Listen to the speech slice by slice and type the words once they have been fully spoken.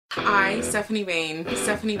Stephanie Bain,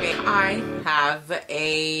 I have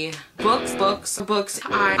a books. I'm a book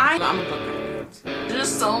addict.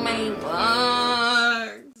 There's so many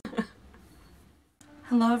books.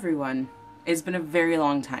 Hello everyone. It's been a very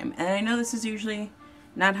long time, and I know this is usually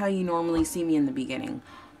not how you normally see me in the beginning,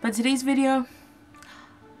 but today's video,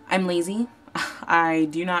 I'm lazy. I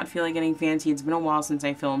do not feel like getting fancy. It's been a while since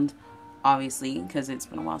I filmed, obviously, because it's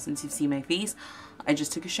been a while since you've seen my face. I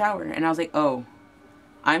just took a shower, and I was like, oh,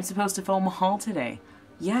 I'm supposed to film a haul today.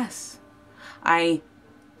 Yes. I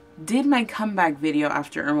did my comeback video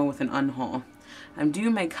after Irma with an unhaul. I'm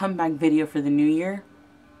doing my comeback video for the new year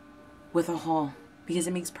with a haul because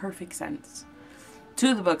it makes perfect sense.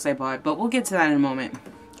 2 of the books I bought, but we'll get to that in a moment.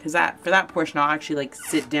 Because for that portion, I'll actually like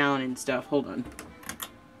sit down and stuff. Hold on.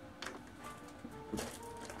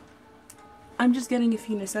 I'm just getting a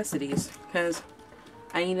few necessities because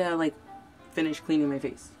I need to like finish cleaning my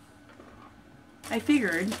face. I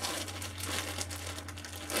figured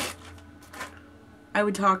I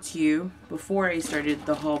would talk to you before I started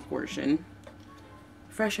the haul portion,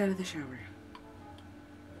 fresh out of the shower,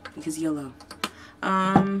 because YOLO.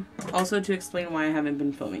 Also to explain why I haven't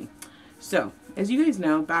been filming. So, as you guys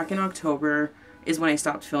know, back in October is when I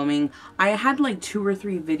stopped filming. I had like 2 or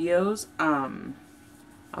 3 videos, I'm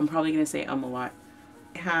probably going to say a lot.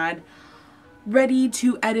 I had ready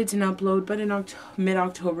to edit and upload, but in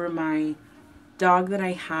mid-October, my dog that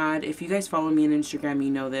I had, if you guys follow me on Instagram, you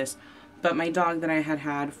know this, but my dog that I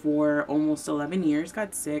had for almost 11 years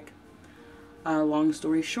got sick. Long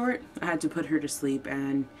story short, I had to put her to sleep,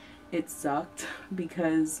 and it sucked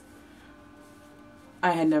because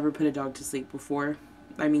I had never put a dog to sleep before.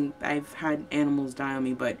 I mean, I've had animals die on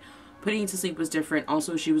me, but putting it to sleep was different.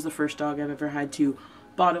 Also, she was the first dog I've ever had to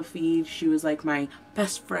bottle feed. She was like my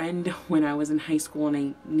best friend when I was in high school, and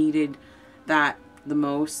I needed that the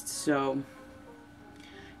most, so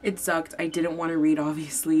it sucked. I didn't want to read,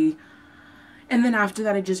 obviously. And then after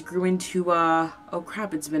that, I just grew into, oh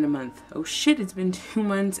crap, it's been a month. Oh shit, it's been 2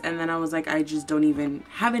 months. And then I was like, I just don't even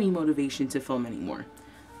have any motivation to film anymore.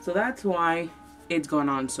 So that's why it's gone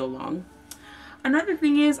on so long. Another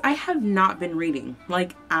thing is, I have not been reading,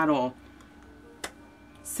 like, at all,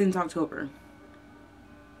 since October.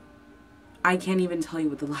 I can't even tell you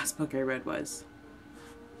what the last book I read was.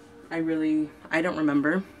 I don't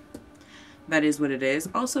remember. That is what it is.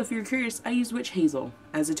 Also, if you're curious, I use witch hazel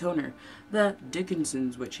as a toner. The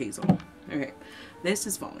Dickinson's witch hazel. Okay, this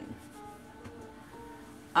is falling.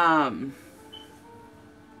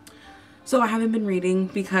 So I haven't been reading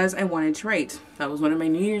because I wanted to write. That was one of my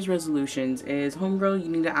New Year's resolutions, is homegirl, you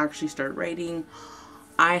need to actually start writing.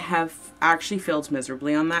 I have actually failed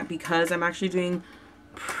miserably on that because I'm actually doing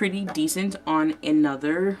pretty decent on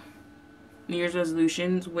another New Year's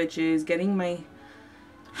resolutions, which is getting my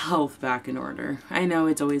health back in order. I know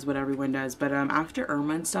it's always what everyone does, but after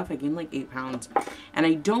Irma and stuff, I gained like 8 pounds. And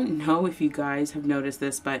I don't know if you guys have noticed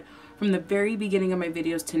this, but from the very beginning of my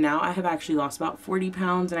videos to now, I have actually lost about 40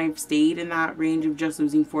 pounds, and I've stayed in that range of just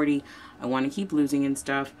losing 40. I want to keep losing and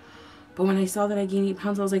stuff. But when I saw that I gained 8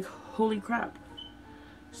 pounds, I was like, holy crap.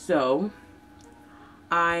 So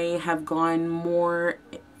I have gone more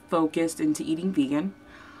focused into eating vegan.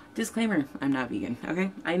 Disclaimer, I'm not vegan,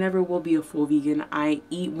 okay? I never will be a full vegan. I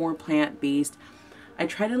eat more plant-based. I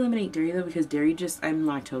try to eliminate dairy though, because dairy I'm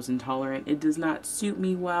lactose intolerant. It does not suit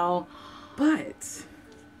me well, but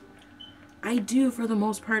I do, for the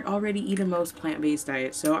most part, already eat a most plant-based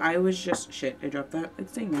diet. So I was just, shit, I dropped that.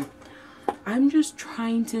 It's staying there. I'm just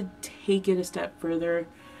trying to take it a step further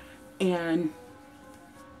and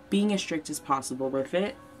being as strict as possible with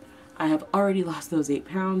it. I have already lost those 8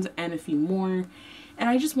 pounds and a few more, and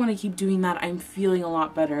I just want to keep doing that. I'm feeling a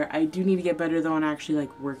lot better. I do need to get better though on actually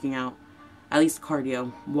like working out, at least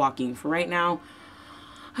cardio, walking. For right now,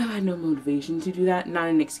 I've had no motivation to do that. Not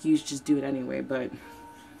an excuse, just do it anyway. But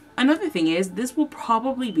another thing is, this will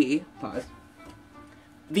probably be,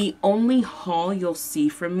 the only haul you'll see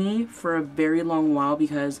from me for a very long while,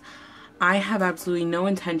 because I have absolutely no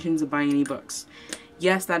intentions of buying any books.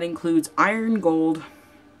 Yes, that includes Iron Gold,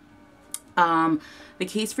 The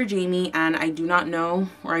Case for Jamie, and I do not know,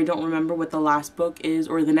 or I don't remember what the last book is,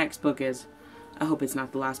 or the next book is. I hope it's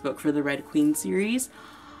not the last book for the Red Queen series.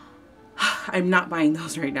 I'm not buying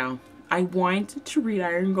those right now. I want to read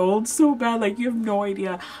Iron Gold so bad, like you have no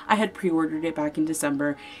idea. I had pre-ordered it back in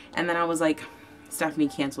December, and then I was like, Stephanie,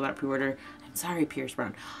 cancel that pre-order. I'm sorry, Pierce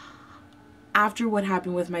Brown. After what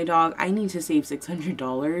happened with my dog, I need to save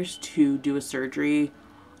 $600 to do a surgery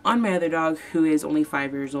on my other dog, who is only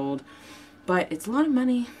 5 years old. But it's a lot of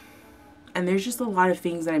money, and there's just a lot of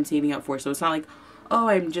things that I'm saving up for. So it's not like, oh,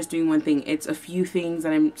 I'm just doing one thing. It's a few things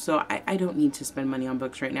that I don't need to spend money on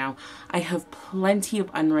books right now. I have plenty of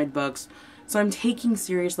unread books, so I'm taking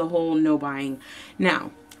serious the whole no buying.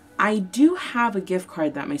 Now, I do have a gift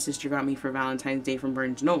card that my sister got me for Valentine's Day from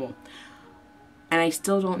Barnes & Noble. And I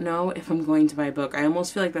still don't know if I'm going to buy a book. I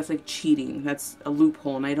almost feel like that's like cheating. That's a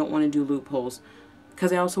loophole, and I don't want to do loopholes.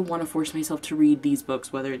 Because I also want to force myself to read these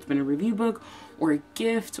books, whether it's been a review book or a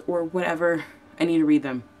gift or whatever. I need to read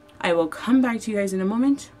them. I will come back to you guys in a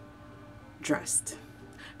moment, dressed.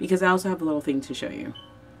 Because I also have a little thing to show you.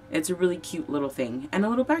 It's a really cute little thing. And a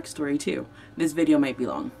little backstory too. This video might be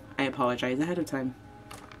long. I apologize ahead of time.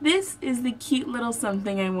 This is the cute little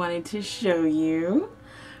something I wanted to show you.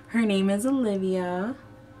 Her name is Olivia.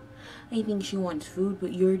 I think she wants food,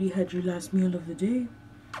 but you already had your last meal of the day.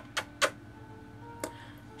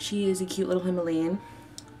 She is a cute little Himalayan.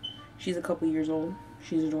 She's a couple years old.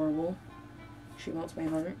 She's adorable. She melts my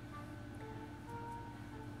heart.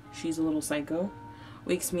 She's a little psycho.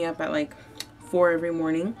 Wakes me up at like 4 every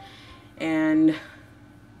morning. And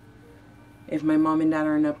if my mom and dad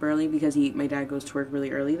aren't up early because my dad goes to work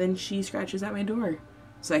really early, then she scratches at my door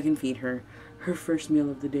so I can feed her. Her first meal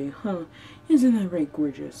of the day, huh? Isn't that right,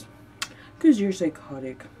 gorgeous? Because you're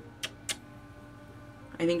psychotic.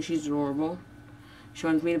 I think she's adorable. She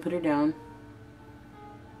wants me to put her down.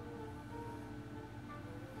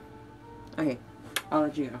 Okay, I'll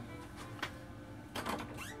let you go.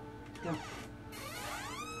 Go.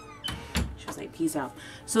 She was like, peace out.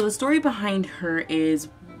 So the story behind her is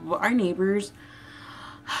our neighbors,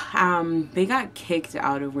 they got kicked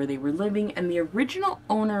out of where they were living, and the original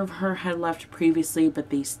owner of her had left previously, but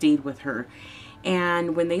they stayed with her.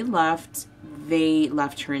 And when they left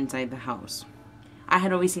her inside the house. I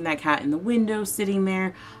had always seen that cat in the window sitting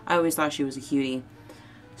there. I always thought she was a cutie.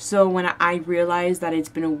 So when I realized that it's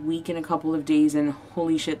been a week and a couple of days and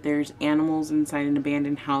holy shit, there's animals inside an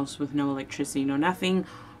abandoned house with no electricity, no nothing,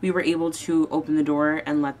 we were able to open the door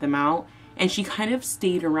and let them out. And she kind of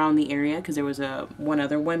stayed around the area because there was one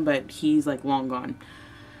other one, but he's like long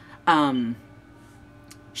gone.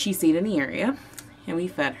 She stayed in the area and we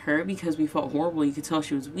fed her because we felt horrible. You could tell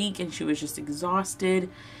she was weak and she was just exhausted.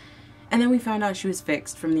 And then we found out she was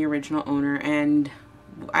fixed from the original owner, and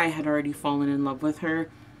I had already fallen in love with her.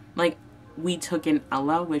 Like, we took in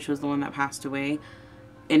Ella, which was the one that passed away,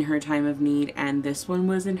 in her time of need, and this one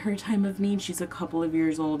was in her time of need. She's a couple of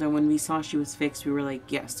years old, and when we saw she was fixed, we were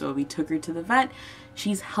like, yes. So we took her to the vet.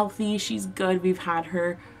 She's healthy, she's good. We've had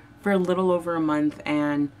her for a little over a month,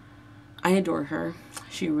 and I adore her.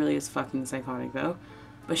 She really is fucking psychotic though,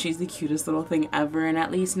 but she's the cutest little thing ever. And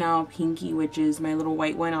at least now Pinky, which is my little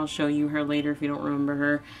white one, I'll show you her later if you don't remember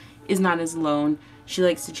her, is not as alone. She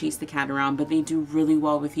likes to chase the cat around, but they do really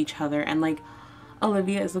well with each other. And like,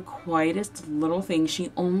 Olivia is the quietest little thing.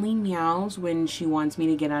 She only meows when she wants me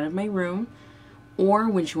to get out of my room or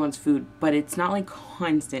when she wants food, but it's not like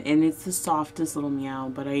constant, and it's the softest little meow.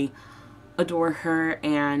 But I adore her,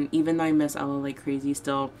 and even though I miss Ella like crazy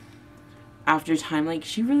still, after time, like,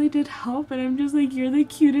 she really did help, and I'm just like, you're the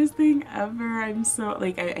cutest thing ever. I'm so,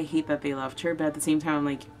 like, I hate that they left her, but at the same time, I'm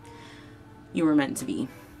like, you were meant to be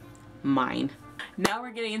mine. Now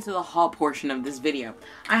we're getting into the haul portion of this video.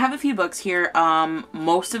 I have a few books here.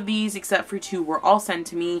 Most of these, except for 2, were all sent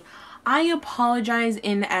to me. I apologize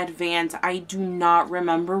in advance. I do not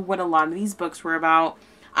remember what a lot of these books were about.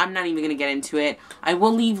 I'm not even going to get into it. I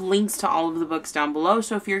will leave links to all of the books down below,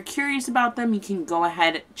 so if you're curious about them, you can go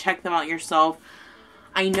ahead, check them out yourself.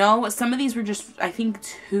 I know some of these were just, I think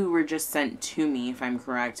 2 were just sent to me, if I'm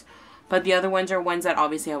correct. But the other ones are ones that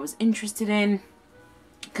obviously I was interested in,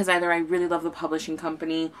 because either I really love the publishing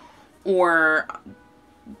company, or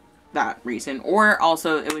that reason, or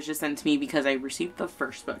also it was just sent to me because I received the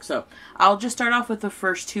first book. So I'll just start off with the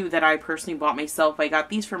first 2 that I personally bought myself. I got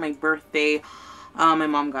these for my birthday. My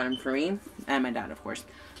mom got them for me, and my dad, of course.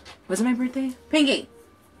 Was it my birthday? Pinky!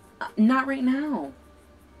 Not right now.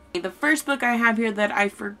 The first book I have here that I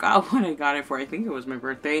forgot what I got it for, I think it was my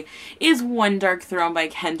birthday, is One Dark Throne by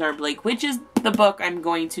Kendar Blake, which is the book I'm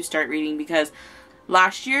going to start reading because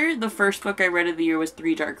last year, the first book I read of the year was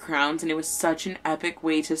 3 Dark Crowns, and it was such an epic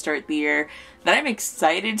way to start the year that I'm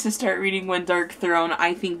excited to start reading One Dark Throne.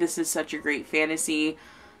 I think this is such a great fantasy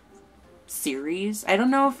series. I don't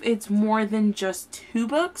know if it's more than just 2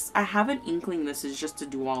 books. I have an inkling this is just a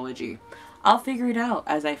duology. I'll figure it out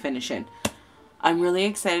as I finish it. I'm really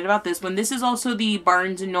excited about this one. This is also the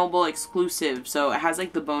Barnes & Noble exclusive, so it has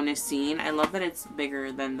like the bonus scene. I love that it's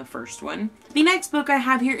bigger than the first one. The next book I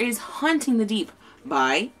have here is Haunting the Deep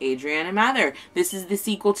by Adriana Mather. This is the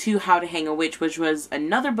sequel to How to Hang a Witch, which was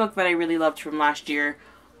another book that I really loved from last year.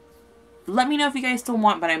 let me know if you guys still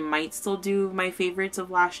want, but I might still do my favorites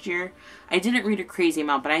of last year. I didn't read a crazy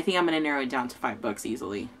amount, but I think I'm going to narrow it down to 5 books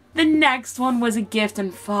easily. The next one was a gift,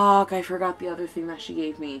 and fuck, I forgot the other thing that she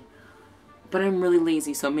gave me. But I'm really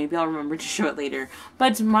lazy, so maybe I'll remember to show it later.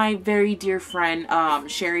 But my very dear friend,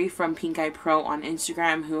 Sherry from Pink Eye Pro on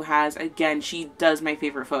Instagram, who has, again, she does my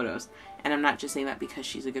favorite photos. And I'm not just saying that because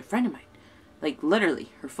she's a good friend of mine. Like, literally,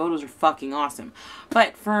 her photos are fucking awesome.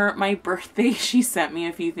 But for my birthday, she sent me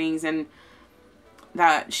a few things, and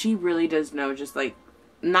that she really does know, just like,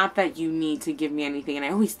 not that you need to give me anything, and I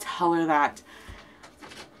always tell her that.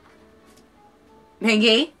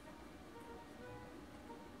 Maggie?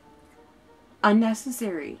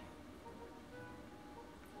 Unnecessary.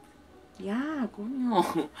 Yeah,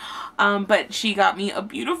 coño. But she got me a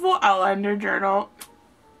beautiful Outlander journal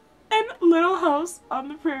and Little House on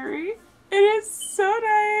the Prairie. It is so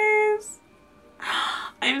nice.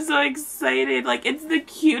 I'm so excited. Like, it's the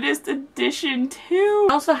cutest edition too.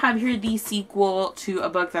 I also have here the sequel to a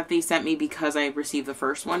book that they sent me because I received the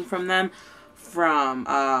first one from them. From,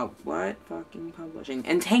 what fucking publishing?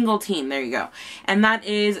 Entangled Teen, there you go. And that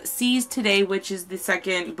is Seize Today, which is the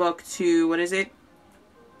second book to, what is it?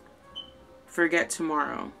 Forget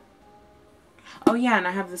Tomorrow. Oh yeah, and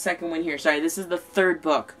I have the second one here. Sorry, this is the third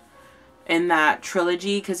book in that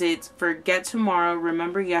trilogy, because it's Forget Tomorrow,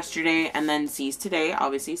 Remember Yesterday, and then Seize Today.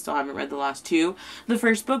 Obviously, still haven't read the last two. The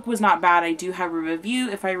first book was not bad. I do have a review.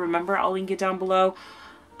 If I remember, I'll link it down below.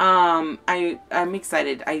 I'm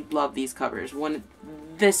excited. I love these covers.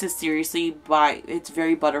 This is seriously it's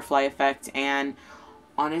very Butterfly Effect, and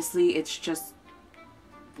honestly, it's just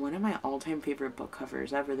one of my all-time favorite book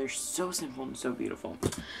covers ever. They're so simple and so beautiful.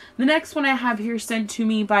 The next one I have here sent to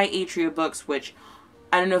me by Atria Books, which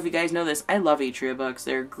I don't know if you guys know this. I love Atria Books.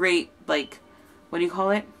 They're great, like, what do you call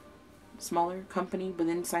it? Smaller company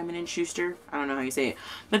within Simon & Schuster. I don't know how you say it.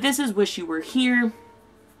 But this is Wish You Were Here.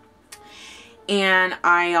 And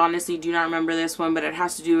I honestly do not remember this one, but it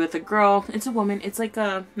has to do with a girl. It's a woman. It's like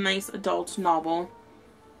a nice adult novel.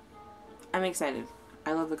 I'm excited.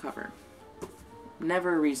 I love the cover.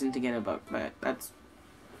 Never a reason to get a book, but that's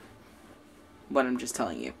what I'm just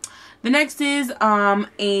telling you. The next is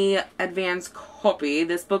a advanced copy.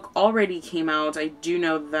 This book already came out. I do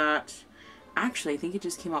know that. Actually, I think it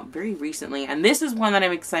just came out very recently. And this is one that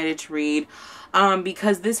I'm excited to read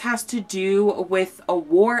because this has to do with a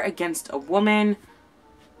war against a woman.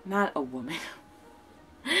 Not a woman.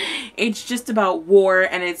 It's just about war,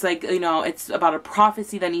 and it's like, you know, it's about a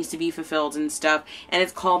prophecy that needs to be fulfilled and stuff. And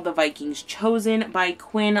it's called The Vikings Chosen by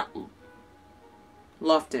Quinn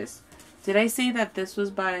Loftus. Did I say that this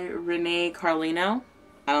was by Renee Carlino?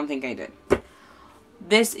 I don't think I did.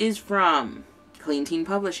 This is from Clean Teen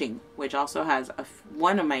Publishing, which also has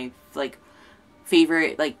one of my like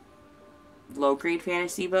favorite like low grade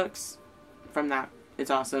fantasy books from that. It's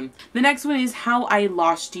awesome. The next one is How I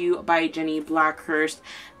Lost You by Jenny Blackhurst.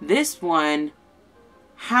 This one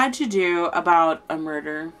had to do about a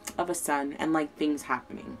murder of a son and like things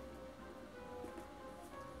happening.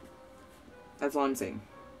 That's all I'm saying.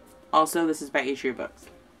 Also, this is by Atria Books.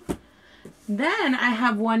 Then I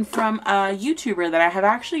have one from a YouTuber that I have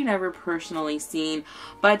actually never personally seen,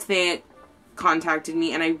 but they contacted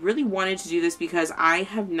me, and I really wanted to do this because I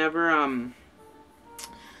have never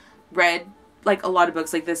read like a lot of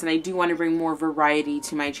books like this, and I do want to bring more variety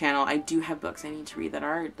to my channel. I do have books I need to read that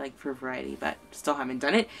are like for variety, but still haven't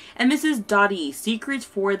done it. And this is Dottie, Secrets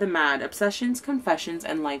for the Mad, Obsessions, Confessions,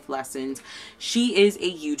 and Life Lessons. She is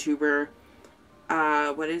a YouTuber.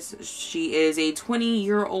 She is a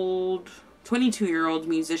 22-year-old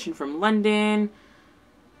musician from London.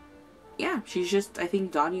 Yeah, she's just, I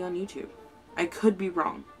think, Dottie on YouTube. I could be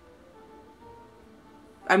wrong.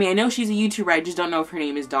 I mean, I know she's a YouTuber, I just don't know if her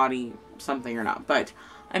name is Dottie something or not. But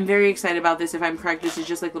I'm very excited about this. If I'm correct, this is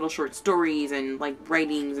just like little short stories and like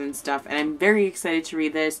writings and stuff. And I'm very excited to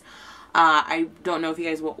read this. I don't know if you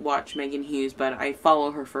guys watch Megan Hughes, but I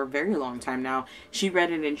follow her for a very long time now. She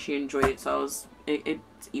read it and she enjoyed it, so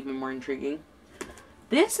it's even more intriguing.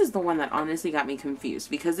 This is the one that honestly got me confused,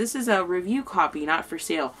 because this is a review copy, not for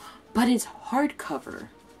sale, but it's hardcover.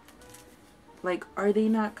 Like, are they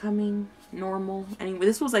not coming normal? Anyway,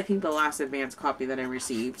 this was, I think, the last advanced copy that I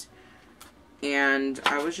received, and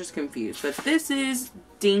I was just confused. But this is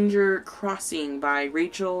Danger Crossing by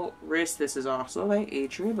Rachel Riss. This is also by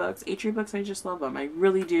Atria Books. Atria Books, I just love them. I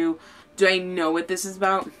really do. Do I know what this is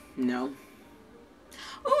about? No.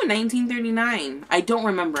 Ooh, 1939. I don't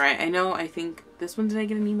remember. I think this one, did I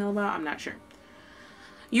get an email about? I'm not sure.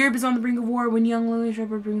 Europe is on the brink of war when young Lily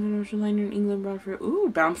Shepherd brings an ocean liner in England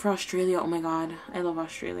bound for Australia. Oh my god. I love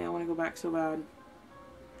Australia. I want to go back so bad.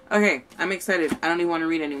 Okay, I'm excited. I don't even want to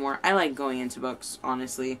read anymore. I like going into books,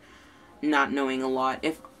 honestly, not knowing a lot.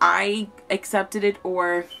 If I accepted it,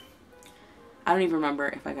 or I don't even remember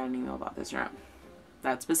if I got an email about this or not.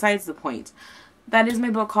 That's besides the point. That is my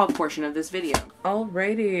book haul portion of this video.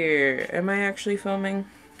 Alrighty. Am I actually filming?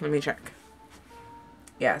 Let me check.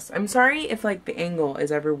 Yes. I'm sorry if like the angle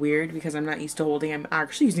is ever weird because I'm not used to holding. I'm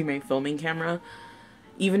actually using my filming camera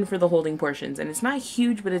even for the holding portions. And it's not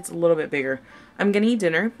huge, but it's a little bit bigger. I'm gonna eat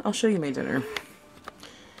dinner. I'll show you my dinner.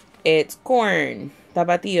 It's corn,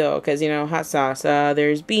 tapatio, because, you know, hot sauce.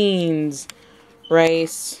 There's beans,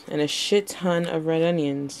 rice, and a shit ton of red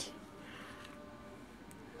onions.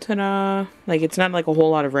 Ta-da! Like, it's not like a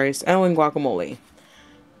whole lot of rice. Oh, and guacamole.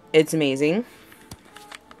 It's amazing.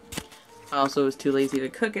 I also was too lazy to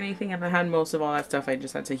cook anything, and I had most of all that stuff. I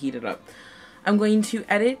just had to heat it up. I'm going to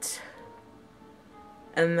edit,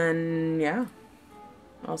 and then, yeah.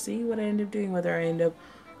 I'll see what I end up doing, whether I end up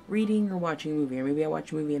reading or watching a movie. Or maybe I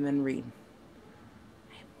watch a movie and then read.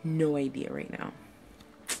 I have no idea right now.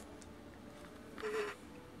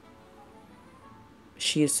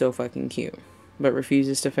 She is so fucking cute, but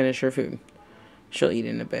refuses to finish her food. She'll eat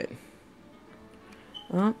in a bit.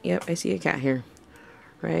 Oh, yep, I see a cat here.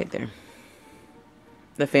 Right there.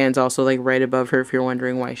 The fan's also like right above her if you're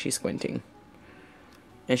wondering why she's squinting.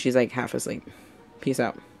 And she's like half asleep. Peace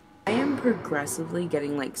out. I am progressively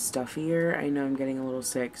getting like stuffier. I know I'm getting a little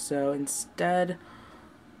sick. So instead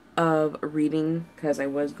of reading, because I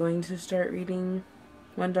was going to start reading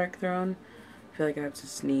One Dark Throne, I feel like I have to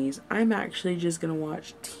sneeze. I'm actually just going to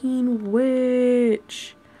watch Teen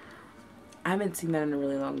Witch. I haven't seen that in a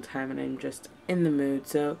really long time and I'm just in the mood.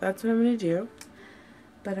 So that's what I'm going to do.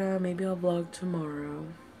 But maybe I'll vlog tomorrow.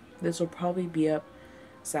 This will probably be up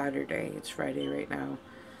Saturday. It's Friday right now.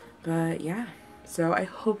 But yeah. So I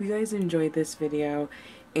hope you guys enjoyed this video.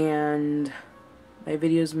 And my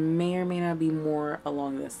videos may or may not be more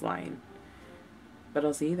along this line. But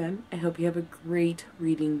I'll see you then. I hope you have a great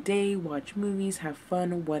reading day. Watch movies. Have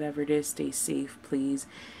fun. Whatever it is. Stay safe, please.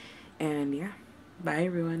 And yeah. Bye,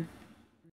 everyone.